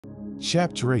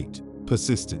Chapter 8: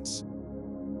 Persistence.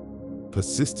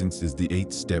 Persistence is the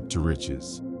eighth step to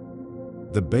riches.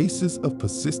 The basis of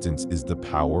persistence is the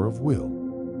power of will.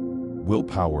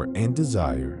 Willpower and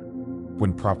desire,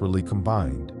 when properly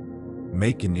combined,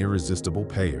 make an irresistible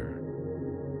pair.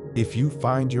 If you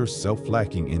find yourself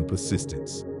lacking in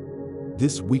persistence,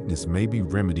 this weakness may be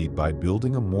remedied by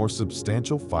building a more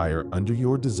substantial fire under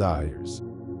your desires.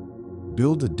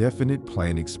 Build a definite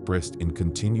plan expressed in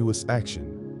continuous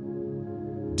action.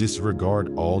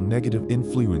 Disregard all negative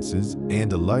influences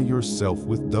and ally yourself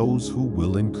with those who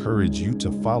will encourage you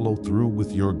to follow through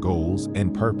with your goals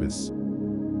and purpose.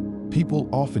 People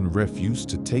often refuse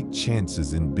to take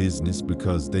chances in business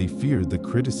because they fear the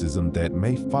criticism that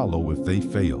may follow if they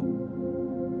fail.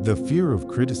 The fear of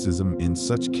criticism in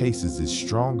such cases is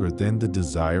stronger than the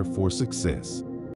desire for success.